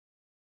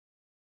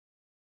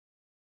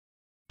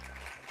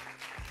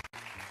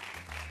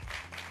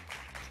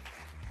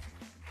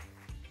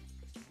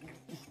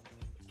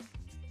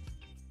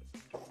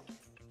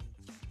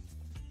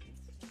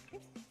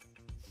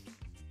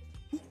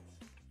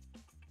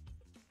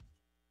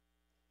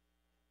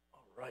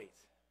right.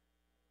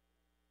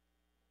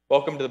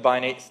 Welcome to the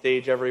Binate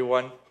stage,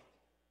 everyone.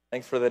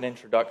 Thanks for that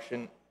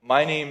introduction.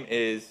 My name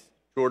is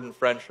Jordan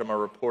French. I'm a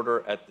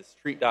reporter at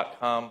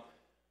TheStreet.com.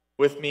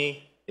 With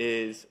me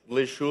is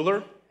Liz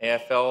Shuler,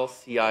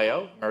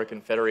 AFL-CIO,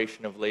 American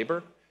Federation of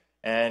Labor.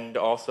 And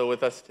also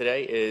with us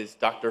today is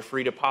Dr.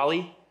 Frida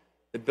Polli,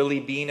 the Billy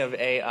Bean of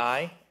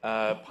AI.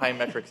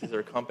 Pymetrics is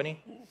her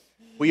company.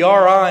 We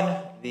are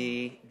on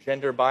the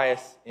gender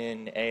bias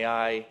in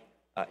AI.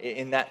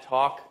 In that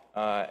talk,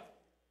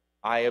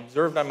 I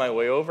observed on my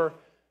way over,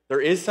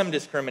 there is some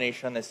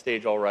discrimination on this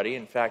stage already.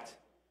 In fact,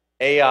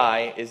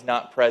 AI is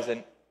not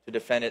present to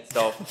defend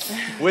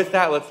itself. With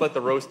that, let's let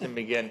the roasting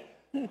begin.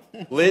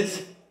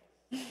 Liz,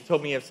 you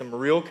told me you have some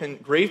real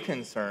grave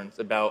concerns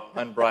about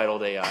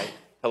unbridled AI.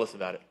 Tell us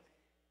about it.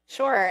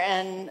 Sure,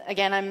 and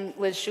again, I'm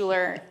Liz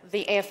Shuler.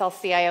 The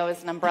AFL-CIO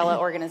is an umbrella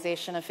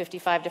organization of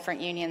 55 different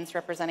unions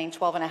representing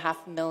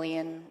 12.5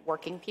 million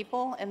working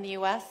people in the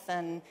U.S.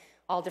 and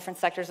all different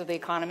sectors of the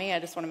economy. I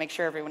just want to make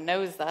sure everyone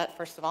knows that,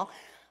 first of all.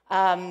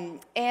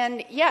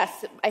 And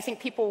yes, I think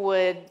people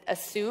would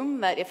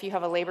assume that if you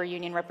have a labor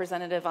union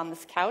representative on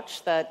this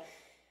couch that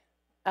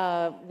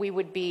we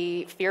would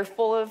be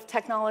fearful of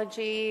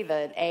technology,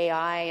 that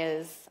AI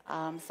is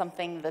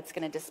something that's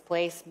going to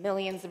displace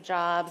millions of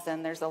jobs,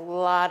 and there's a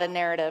lot of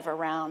narrative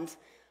around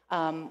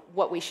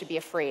what we should be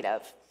afraid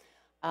of.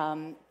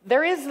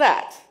 There is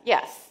that,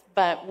 yes,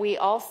 but we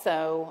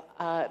also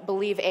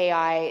believe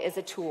AI is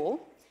a tool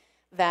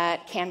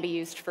that can be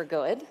used for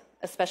good,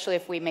 especially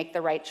if we make the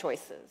right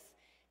choices.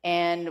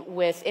 And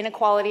with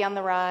inequality on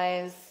the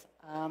rise,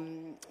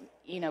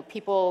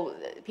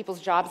 people's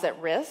jobs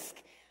at risk,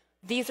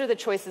 these are the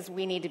choices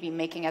we need to be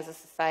making as a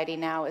society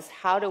now, is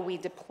how do we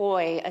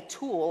deploy a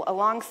tool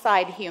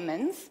alongside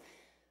humans,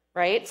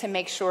 right, to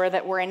make sure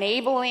that we're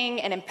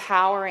enabling and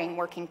empowering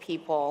working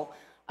people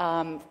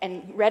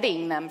and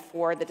readying them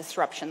for the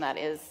disruption that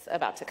is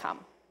about to come.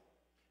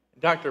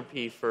 Dr.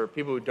 P, for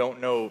people who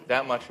don't know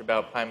that much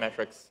about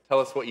Pymetrics, tell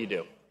us what you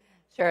do.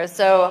 Sure.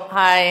 So,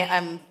 hi,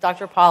 I'm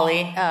Dr.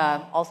 Polli,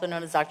 also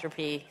known as Dr.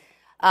 P.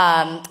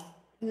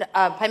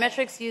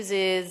 Pymetrics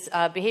uses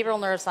behavioral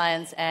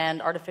neuroscience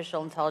and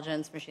artificial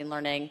intelligence, machine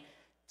learning,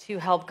 to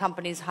help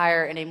companies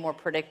hire in a more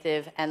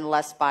predictive and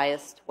less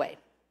biased way.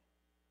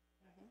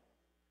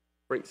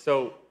 Great.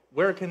 So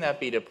where can that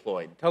be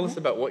deployed? Tell us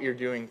about what you're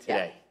doing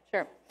today.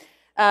 Yeah,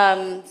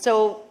 sure.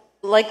 So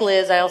like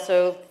Liz, I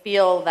also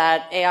feel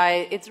that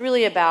AI, it's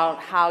really about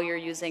how you're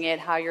using it,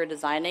 how you're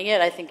designing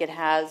it. I think it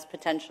has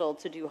potential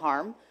to do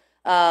harm.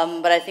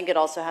 But I think it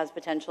also has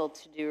potential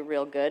to do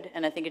real good,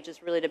 and I think it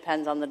just really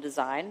depends on the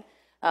design.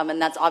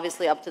 And that's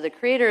obviously up to the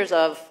creators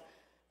of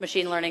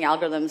machine learning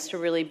algorithms to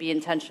really be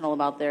intentional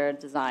about their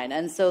design.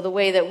 And so the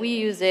way that we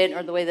use it,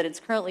 or the way that it's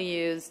currently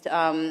used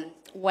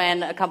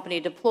when a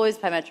company deploys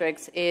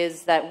Pymetrics,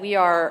 is that we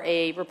are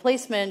a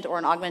replacement or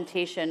an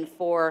augmentation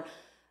for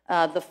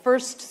the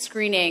first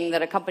screening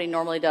that a company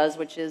normally does,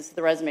 which is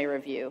the resume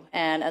review.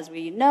 And as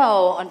we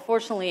know,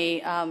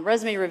 unfortunately,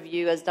 resume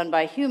review as done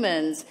by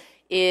humans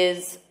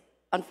is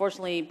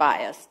unfortunately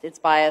biased. It's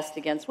biased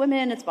against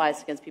women, it's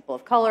biased against people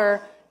of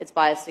color, it's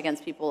biased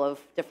against people of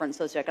different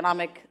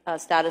socioeconomic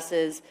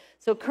statuses.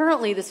 So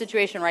currently the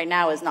situation right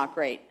now is not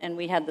great. And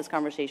we had this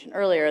conversation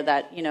earlier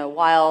that,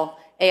 while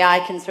AI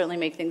can certainly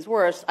make things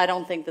worse, I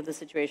don't think that the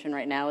situation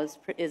right now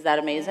is that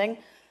amazing.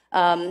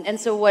 And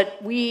so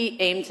what we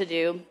aim to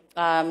do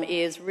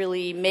is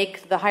really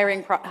make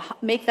the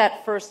make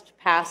that first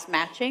pass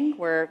matching,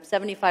 where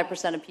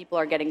 75% of people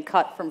are getting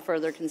cut from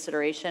further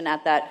consideration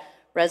at that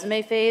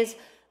resume phase.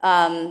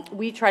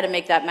 We try to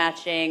make that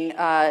matching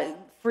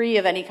free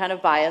of any kind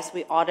of bias.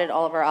 We audit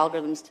all of our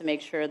algorithms to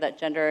make sure that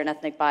gender and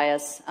ethnic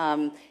bias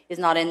is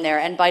not in there.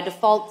 And by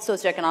default,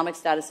 socioeconomic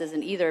status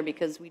isn't either,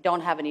 because we don't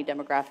have any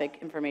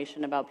demographic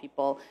information about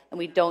people, and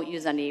we don't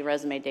use any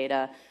resume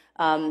data.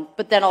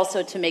 But then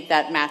also to make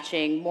that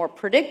matching more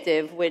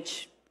predictive,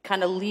 which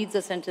kind of leads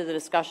us into the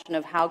discussion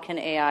of how can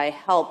AI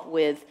help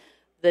with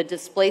the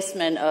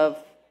displacement of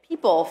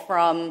people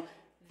from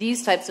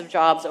these types of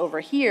jobs over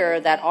here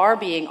that are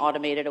being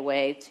automated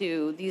away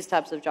to these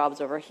types of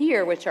jobs over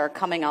here, which are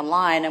coming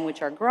online and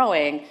which are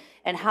growing,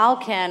 and how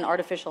can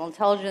artificial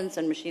intelligence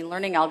and machine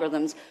learning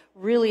algorithms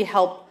really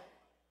help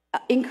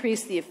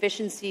increase the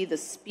efficiency, the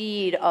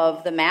speed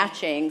of the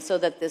matching, so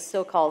that this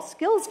so-called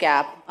skills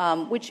gap,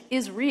 which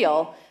is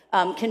real,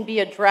 can be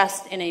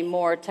addressed in a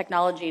more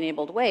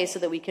technology-enabled way, so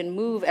that we can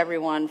move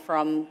everyone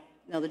from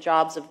the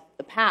jobs of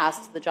the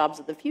past to the jobs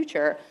of the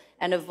future,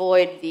 and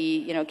avoid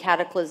the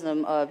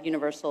cataclysm of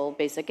universal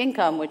basic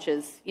income, which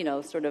is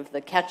sort of the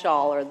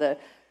catch-all, or the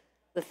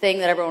thing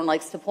that everyone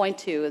likes to point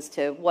to as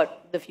to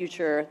what the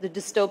future, the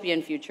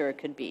dystopian future,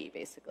 could be,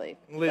 basically.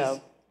 Liz,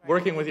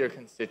 working with your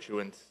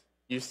constituents,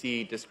 you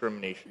see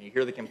discrimination. You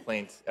hear the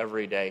complaints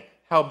every day.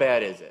 How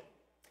bad is it?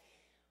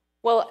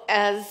 Well,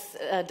 as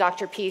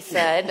Dr. P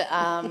said,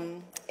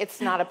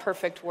 it's not a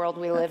perfect world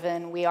we live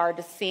in. We are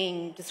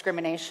seeing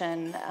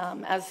discrimination,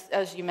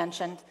 as you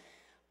mentioned.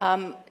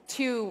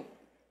 To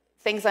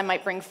things I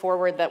might bring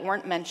forward that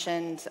weren't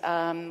mentioned.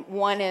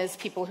 One is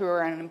people who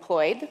are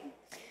unemployed.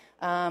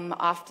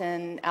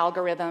 Often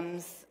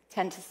algorithms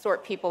tend to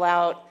sort people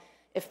out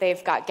if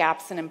they've got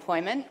gaps in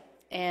employment.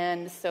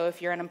 And so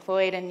if you're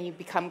unemployed and you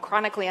become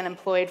chronically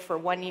unemployed for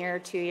 1 year,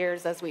 2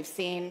 years, as we've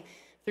seen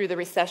through the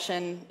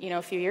recession,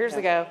 a few years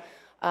ago,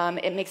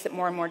 it makes it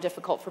more and more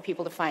difficult for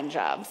people to find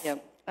jobs.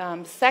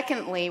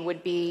 Secondly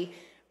would be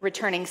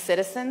returning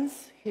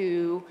citizens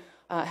who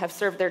have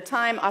served their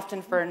time,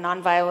 often for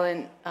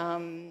nonviolent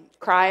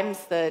crimes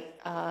that,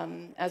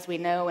 as we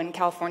know, in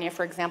California,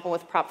 for example,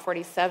 with Prop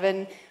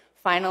 47,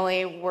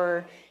 finally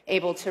we're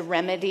able to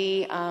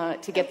remedy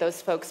to get those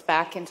folks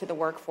back into the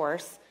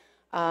workforce.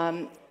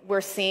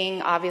 We're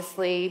seeing,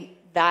 obviously,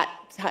 that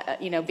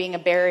being a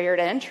barrier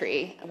to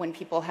entry when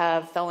people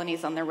have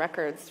felonies on their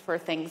records for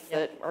things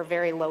that are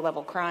very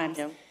low-level crimes.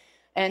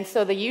 And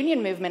so the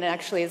union movement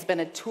actually has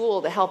been a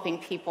tool to helping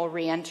people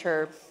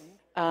re-enter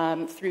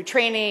through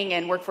training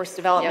and workforce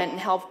development and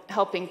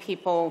helping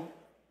people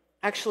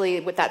actually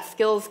with that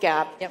skills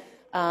gap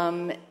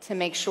to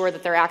make sure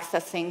that they're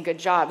accessing good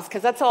jobs,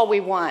 because that's all we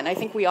want. I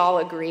think we all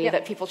agree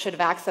that people should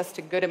have access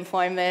to good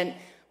employment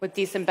with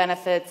decent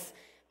benefits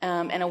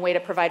and a way to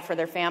provide for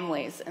their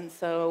families. And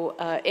so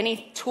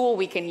any tool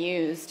we can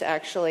use to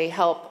actually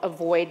help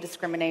avoid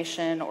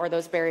discrimination or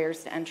those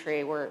barriers to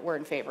entry, we're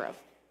in favor of.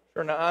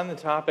 Sure. Now, on the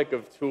topic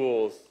of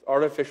tools,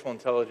 artificial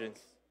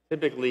intelligence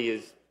typically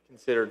is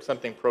considered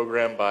something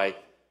programmed by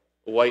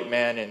a white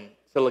man in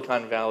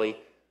Silicon Valley.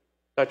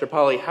 Dr.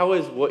 Polli, how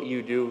is what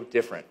you do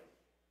different?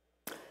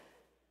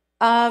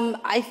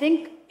 I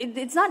think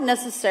it's not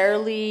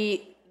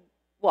necessarily,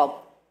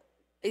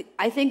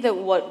 I think that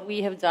what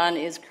we have done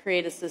is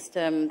create a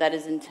system that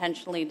is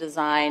intentionally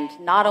designed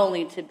not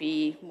only to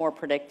be more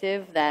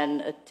predictive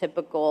than a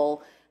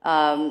typical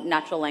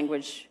natural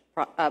language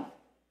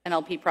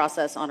NLP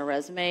process on a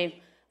resume,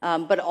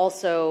 but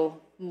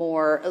also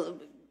more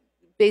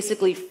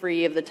basically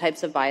free of the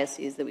types of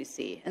biases that we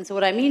see. And so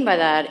what I mean by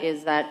that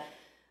is that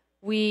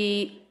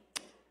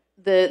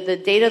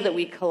the data that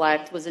we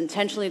collect was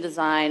intentionally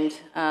designed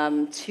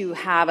to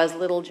have as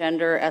little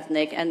gender,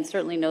 ethnic, and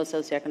certainly no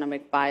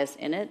socioeconomic bias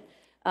in it.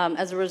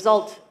 As a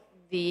result,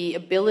 the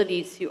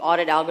ability to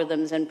audit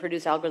algorithms and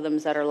produce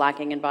algorithms that are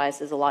lacking in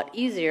bias is a lot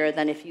easier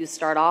than if you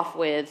start off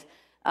with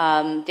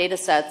data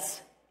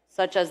sets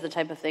such as the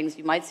type of things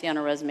you might see on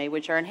a resume,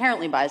 which are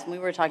inherently biased. And we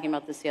were talking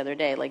about this the other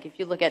day. Like if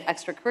you look at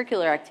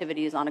extracurricular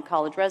activities on a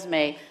college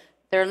resume,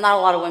 there are not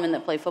a lot of women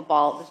that play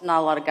football. There's not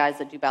a lot of guys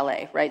that do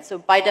ballet, right? So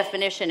by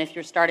definition, if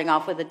you're starting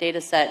off with a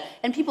data set,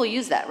 and people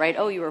use that, right?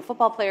 Oh, you were a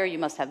football player, you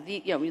must have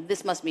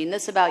this must mean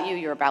this about you,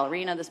 you're a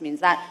ballerina, this means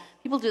that.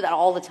 People do that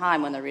all the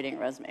time when they're reading a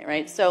resume,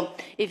 right? So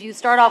if you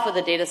start off with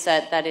a data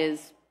set that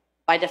is,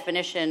 by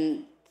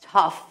definition,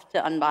 tough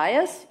to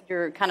unbias,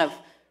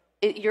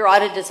 you're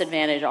at a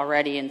disadvantage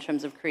already in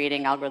terms of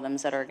creating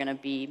algorithms that are going to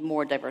be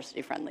more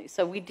diversity friendly.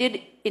 So we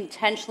did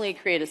intentionally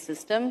create a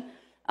system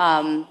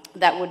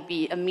that would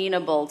be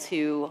amenable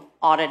to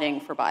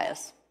auditing for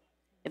bias,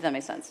 if that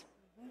makes sense.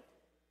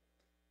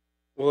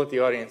 We'll let the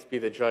audience be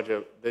the judge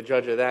of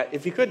that.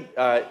 If you could,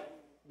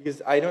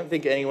 because I don't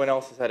think anyone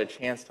else has had a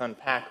chance to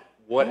unpack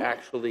what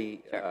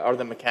actually are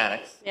the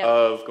mechanics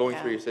of going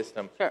through your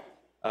system. Sure.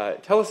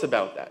 Tell us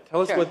about that.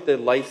 Tell us what the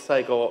life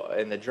cycle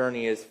and the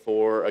journey is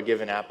for a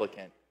given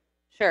applicant.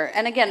 Sure.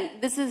 And again,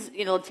 this is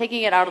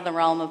taking it out of the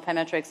realm of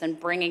Pymetrics and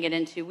bringing it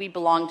into, we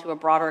belong to a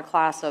broader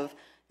class of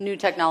new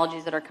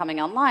technologies that are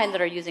coming online that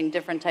are using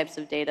different types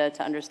of data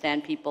to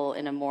understand people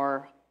in a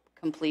more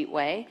complete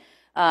way.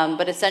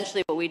 But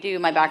essentially what we do,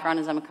 my background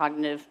is I'm a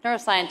cognitive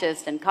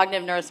neuroscientist, and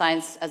cognitive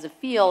neuroscience as a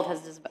field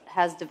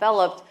has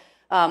developed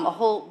a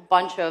whole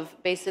bunch of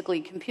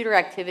basically computer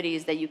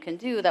activities that you can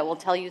do that will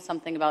tell you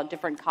something about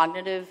different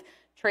cognitive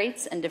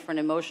traits and different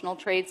emotional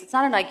traits. It's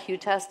not an IQ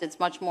test. It's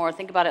much more,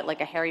 think about it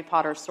like a Harry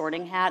Potter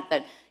sorting hat,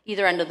 that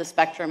either end of the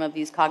spectrum of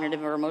these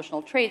cognitive or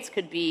emotional traits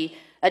could be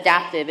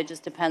adaptive. It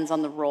just depends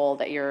on the role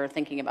that you're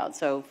thinking about.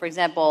 So, for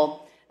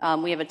example,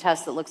 we have a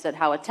test that looks at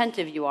how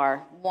attentive you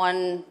are.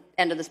 One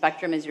end of the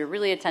spectrum is you're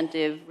really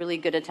attentive, really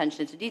good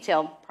attention to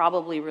detail,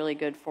 probably really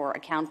good for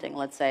accounting,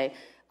 let's say.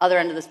 Other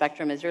end of the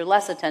spectrum is you're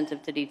less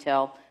attentive to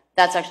detail.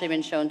 That's actually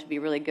been shown to be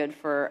really good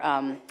for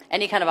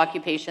any kind of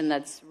occupation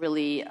that's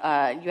really,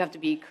 you have to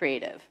be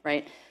creative,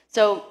 right?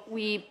 So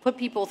we put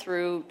people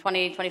through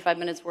 20, 25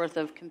 minutes worth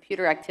of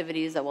computer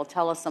activities that will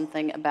tell us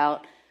something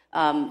about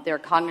their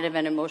cognitive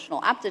and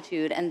emotional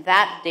aptitude, and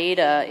that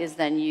data is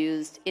then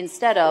used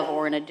instead of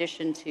or in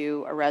addition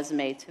to a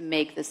resume to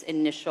make this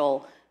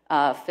initial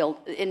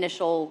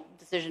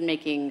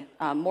decision-making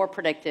more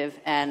predictive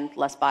and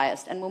less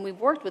biased. And when we've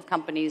worked with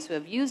companies who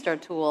have used our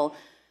tool,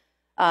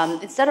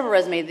 instead of a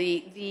resume,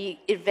 the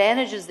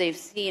advantages they've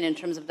seen in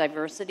terms of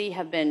diversity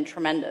have been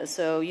tremendous.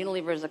 So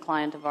Unilever is a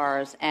client of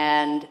ours,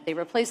 and they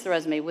replaced the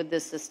resume with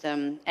this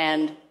system,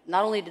 and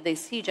not only did they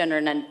see gender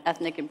and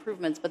ethnic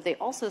improvements, but they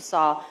also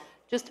saw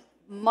just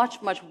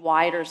much, much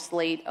wider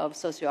slate of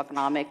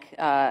socioeconomic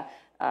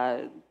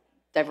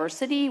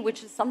diversity,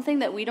 which is something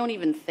that we don't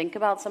even think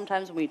about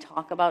sometimes when we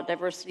talk about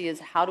diversity, is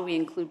how do we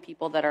include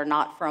people that are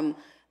not from,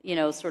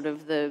 sort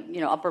of the,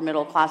 upper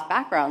middle class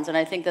backgrounds. And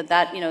I think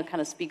that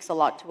kind of speaks a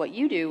lot to what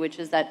you do, which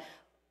is that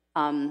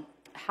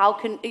how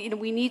can,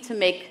 we need to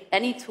make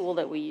any tool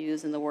that we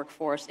use in the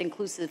workforce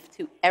inclusive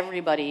to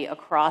everybody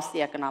across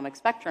the economic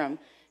spectrum.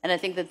 And I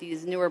think that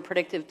these newer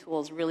predictive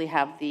tools really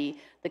have the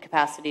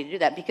capacity to do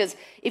that. Because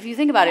if you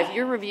think about it, if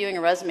you're reviewing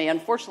a resume,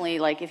 unfortunately,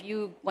 like if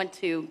you went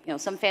to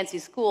some fancy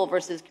school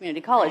versus community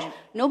college,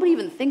 nobody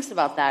even thinks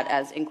about that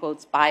as, in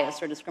quotes,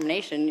 bias or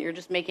discrimination. You're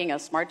just making a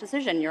smart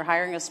decision. You're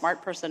hiring a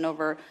smart person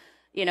over,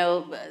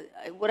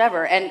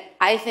 whatever. And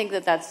I think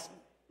that that's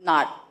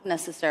not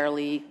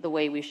necessarily the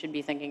way we should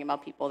be thinking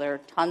about people. There are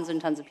tons and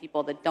tons of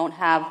people that don't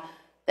have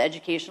the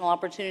educational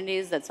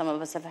opportunities that some of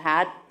us have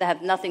had that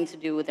have nothing to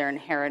do with their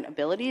inherent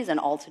abilities and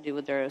all to do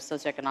with their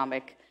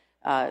socioeconomic,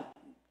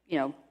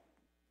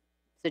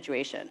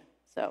 situation.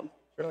 So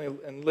Certainly,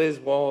 and Liz,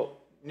 while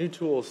new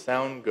tools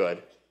sound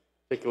good,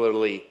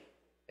 particularly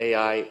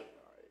AI,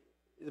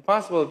 is it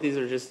possible that these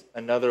are just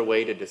another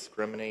way to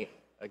discriminate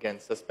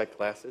against suspect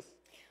classes?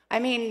 I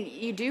mean,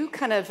 you do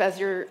kind of,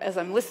 as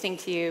I'm listening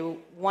to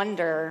you,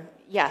 wonder,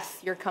 yes,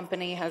 your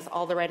company has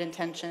all the right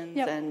intentions,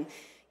 and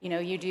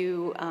you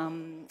do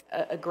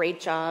a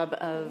great job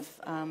of,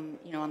 on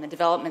the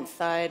development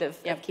side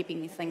of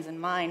keeping these things in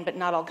mind, but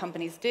not all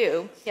companies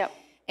do. Yep.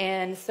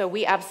 And so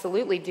we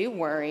absolutely do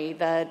worry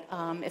that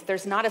if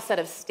there's not a set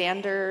of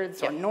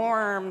standards or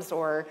norms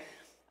or,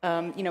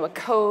 a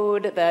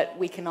code that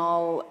we can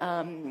all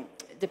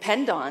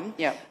depend on,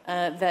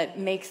 that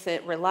makes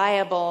it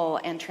reliable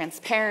and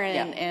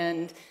transparent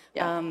and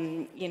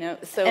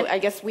so I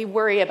guess we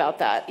worry about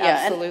that.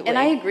 Absolutely. And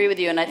I agree with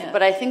you.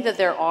 But I think that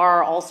there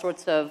are all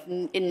sorts of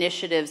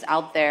initiatives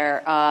out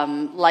there,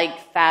 like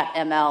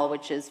FAT-ML,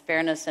 which is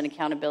Fairness and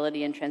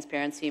Accountability and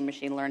Transparency in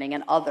Machine Learning,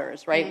 and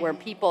others, right? Where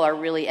people are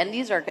really, and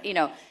these are,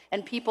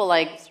 and people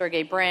like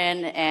Sergey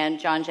Brin and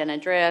John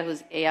Gianandrea,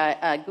 who's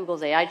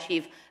Google's AI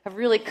chief, have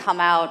really come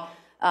out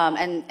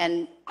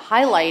and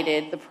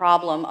highlighted the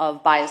problem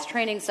of biased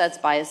training sets,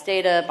 biased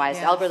data,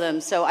 biased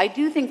algorithms. So I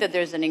do think that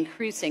there's an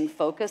increasing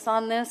focus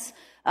on this.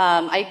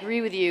 I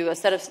agree with you. A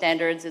set of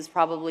standards is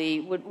probably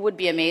would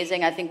be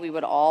amazing. I think we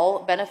would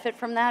all benefit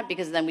from that,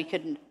 because then we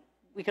could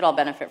all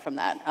benefit from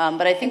that.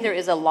 But I think there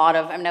is a lot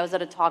of. I mean, I was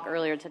at a talk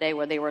earlier today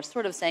where they were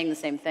sort of saying the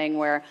same thing,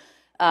 where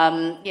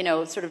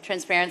sort of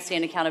transparency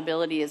and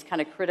accountability is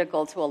kind of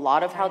critical to a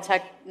lot of how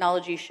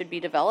technology should be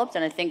developed.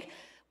 And I think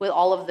with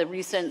all of the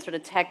recent sort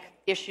of tech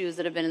issues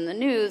that have been in the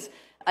news,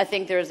 I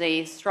think there's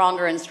a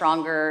stronger and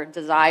stronger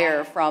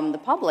desire from the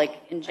public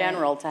in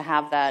general to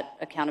have that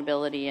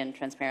accountability and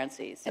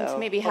transparency. So and to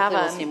maybe have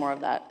we'll see more of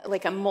that,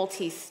 like a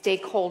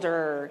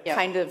multi-stakeholder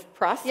kind of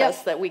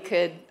process that we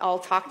could all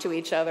talk to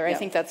each other. I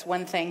think that's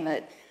one thing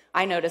that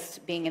I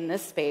noticed being in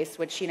this space,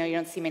 which you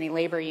don't see many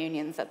labor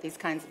unions at these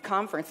kinds of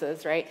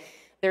conferences, right?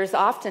 There's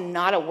often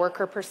not a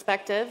worker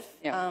perspective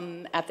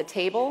at the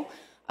table.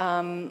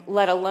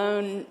 Let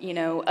alone,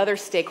 other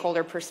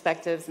stakeholder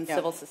perspectives in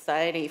civil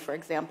society, for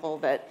example,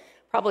 that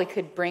probably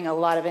could bring a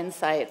lot of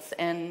insights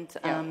and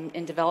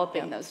in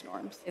developing those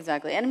norms.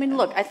 Exactly. And I mean,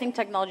 look, I think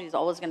technology is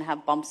always going to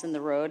have bumps in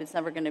the road. It's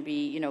never going to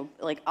be,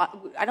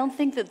 I don't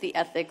think that the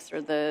ethics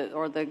or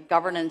the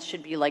governance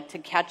should be like to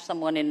catch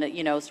someone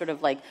in, sort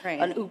of like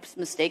an oops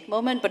mistake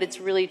moment, but it's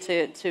really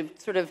to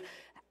sort of,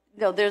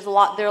 there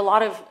are a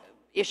lot of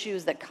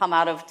issues that come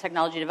out of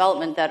technology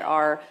development that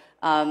are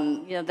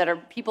that are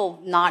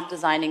people not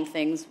designing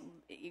things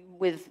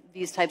with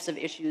these types of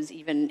issues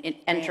even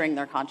entering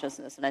their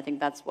consciousness. And I think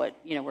that's what,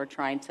 we're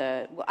trying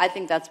to, I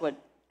think that's what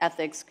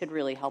ethics could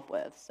really help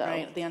with.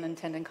 So the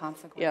unintended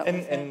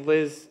consequences. And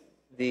Liz,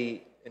 and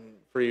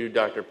for you,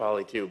 Dr.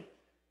 Polli, too,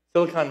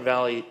 Silicon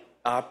Valley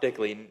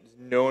optically is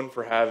known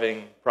for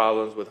having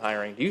problems with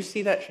hiring. Do you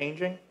see that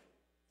changing?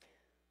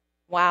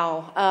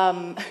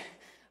 Wow.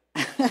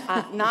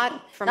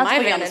 Not from my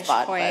vantage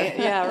point.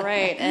 Yeah,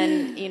 right.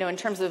 And, in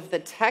terms of the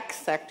tech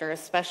sector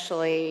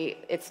especially,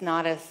 it's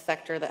not a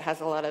sector that has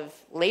a lot of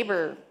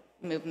labor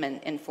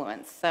movement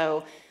influence.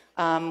 So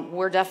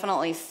we're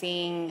definitely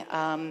seeing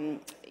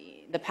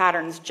the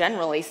patterns,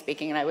 generally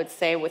speaking, and I would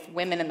say with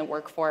women in the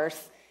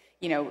workforce,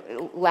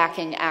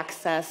 lacking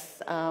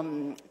access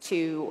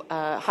to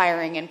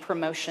hiring and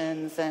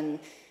promotions, and,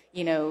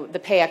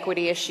 the pay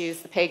equity issues,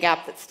 the pay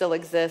gap that still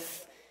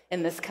exists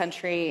in this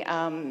country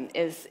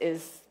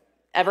is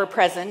ever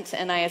present,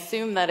 and I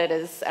assume that it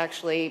is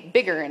actually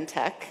bigger in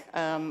tech.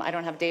 I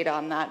don't have data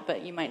on that,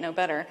 but you might know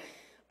better.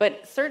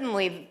 But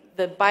certainly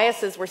the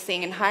biases we're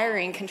seeing in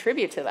hiring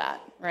contribute to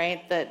that,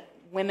 right? That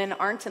women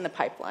aren't in the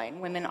pipeline,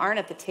 women aren't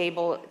at the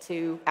table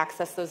to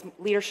access those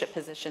leadership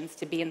positions,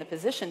 to be in the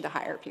position to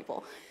hire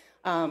people.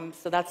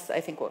 So that's, I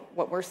think,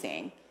 what we're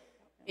seeing.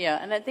 Yeah,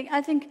 and I think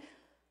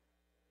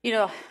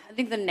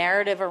the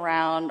narrative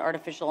around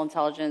artificial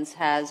intelligence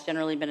has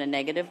generally been a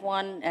negative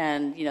one,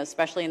 and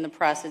especially in the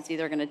press, it's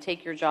either going to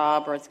take your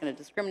job or it's going to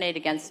discriminate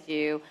against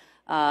you.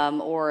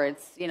 or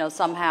it's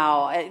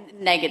somehow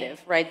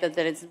negative, right? That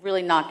it's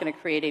really not going to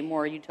create a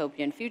more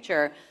utopian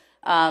future.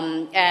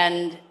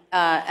 And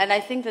I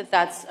think that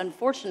that's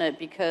unfortunate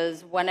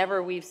because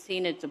whenever we've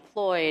seen it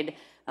deployed,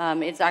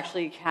 it's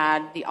actually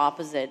had the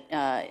opposite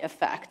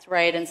effect,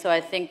 right? And so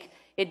I think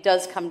it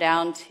does come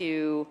down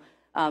to,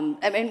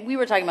 I mean, we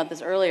were talking about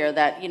this earlier,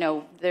 that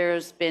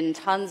there's been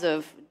tons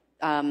of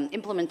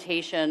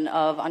implementation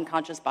of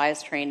unconscious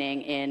bias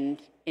training in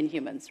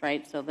humans,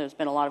 right? So there's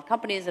been a lot of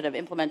companies that have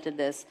implemented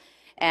this,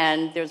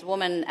 and there's a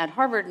woman at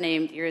Harvard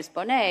named Iris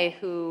Bonet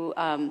who,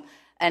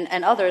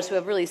 and others who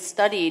have really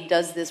studied,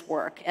 does this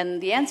work?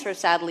 And the answer,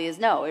 sadly, is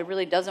no, it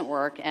really doesn't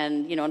work.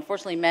 And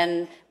unfortunately,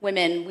 men,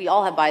 women, we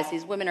all have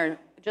biases. Women are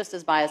just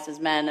as biased as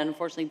men, and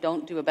unfortunately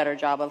don't do a better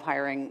job of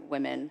hiring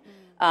women.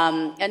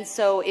 And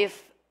so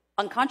if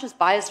unconscious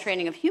bias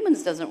training of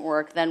humans doesn't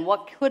work, then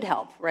what could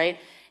help, right?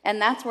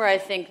 And that's where I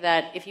think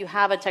that if you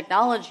have a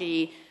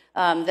technology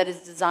that is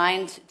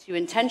designed to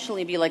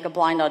intentionally be like a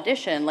blind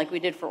audition, like we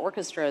did for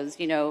orchestras,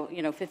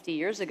 50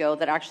 years ago,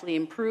 that actually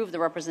improved the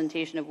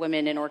representation of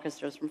women in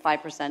orchestras from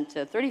 5%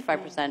 to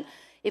 35%.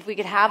 If we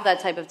could have that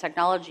type of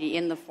technology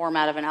in the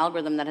format of an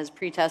algorithm that has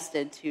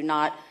pre-tested to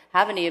not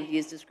have any of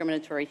these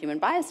discriminatory human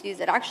biases,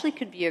 it actually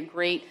could be a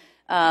great,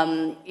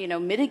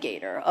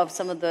 mitigator of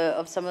some of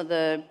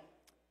the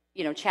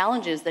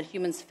challenges that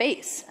humans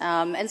face.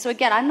 And so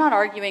again, I'm not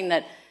arguing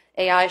that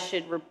AI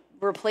should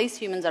replace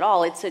humans at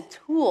all. It's a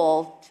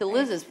tool, to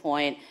Liz's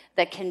point,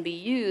 that can be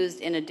used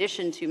in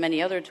addition to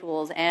many other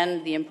tools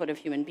and the input of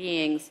human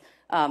beings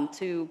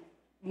to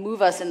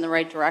move us in the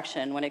right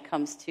direction when it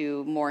comes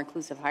to more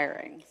inclusive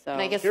hiring. So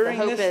and I guess during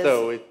the hope this, is,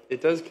 though,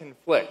 it does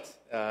conflict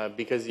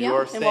because you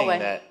are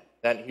saying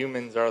that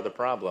humans are the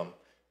problem.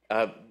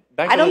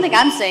 I don't think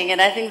I'm saying it.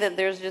 I think that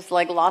there's just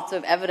like lots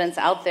of evidence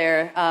out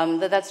there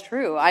that that's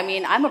true. I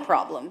mean, I'm a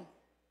problem.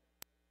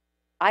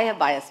 I have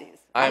biases.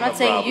 I'm not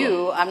saying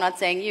you. I'm not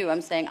saying you.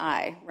 I'm saying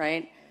I,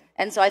 right?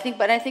 And so I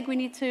think we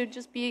need to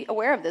just be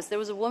aware of this. There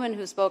was a woman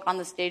who spoke on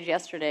the stage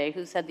yesterday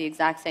who said the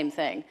exact same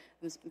thing.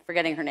 I'm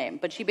forgetting her name,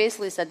 but she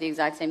basically said the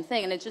exact same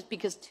thing. And it's just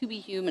because to be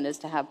human is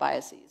to have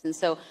biases. And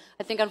so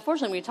I think,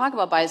 unfortunately, when we talk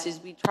about biases,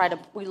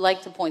 we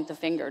like to point the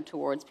finger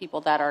towards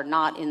people that are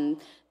not in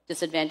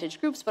disadvantaged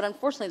groups. But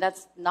unfortunately,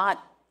 that's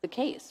not the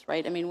case,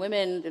 right? I mean,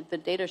 women, the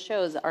data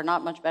shows, are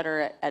not much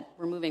better at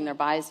removing their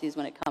biases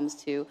when it comes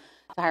to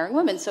hiring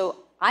women. So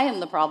I am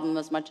the problem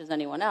as much as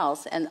anyone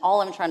else. And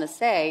all I'm trying to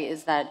say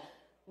is that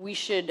we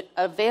should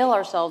avail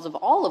ourselves of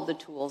all of the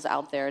tools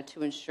out there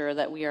to ensure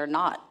that we are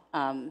not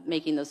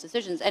making those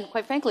decisions. And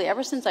quite frankly,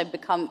 ever since I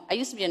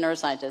used to be a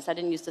neuroscientist. I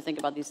didn't used to think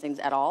about these things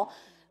at all.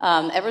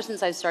 Ever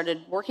since I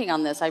started working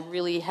on this, I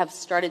really have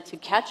started to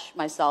catch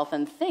myself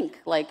and think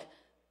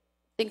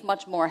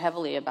much more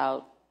heavily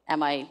about,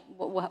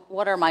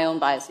 what are my own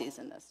biases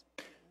in this?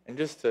 And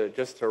just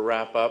to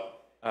wrap up,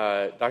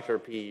 Dr.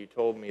 P, you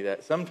told me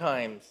that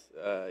sometimes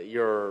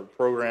your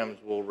programs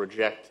will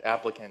reject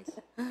applicants.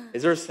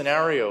 Is there a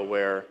scenario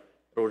where it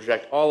will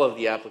reject all of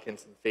the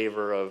applicants in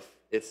favor of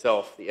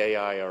itself, the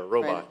AI or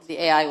robots? Right.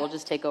 The AI will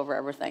just take over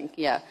everything,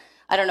 yeah.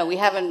 I don't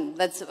know,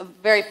 that's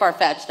very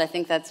far-fetched. I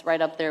think that's right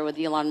up there with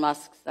Elon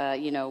Musk's,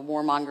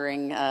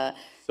 warmongering,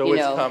 so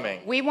it's coming.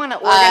 We want to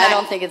organize. I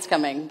don't think it's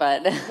coming,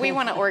 but we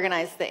want to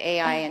organize the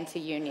AI into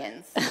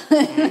unions.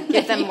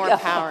 Give them more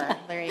power.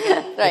 There you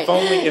go. Right. If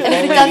only it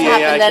the does happen,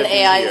 AI then could be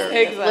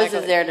AI here. Liz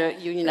is there to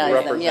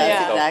unionize them.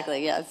 Yes,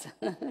 exactly. Yes.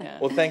 Yeah.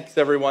 Well, thanks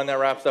everyone. That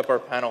wraps up our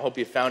panel. Hope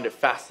you found it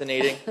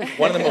fascinating.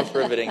 One of the most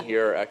riveting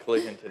here at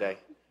Collision today.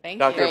 Thank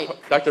you.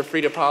 Dr.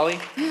 Frida Polli,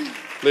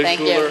 Liz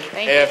Thank you. Shuler,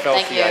 Thank you.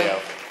 AFL-CIO.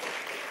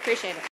 Appreciate it.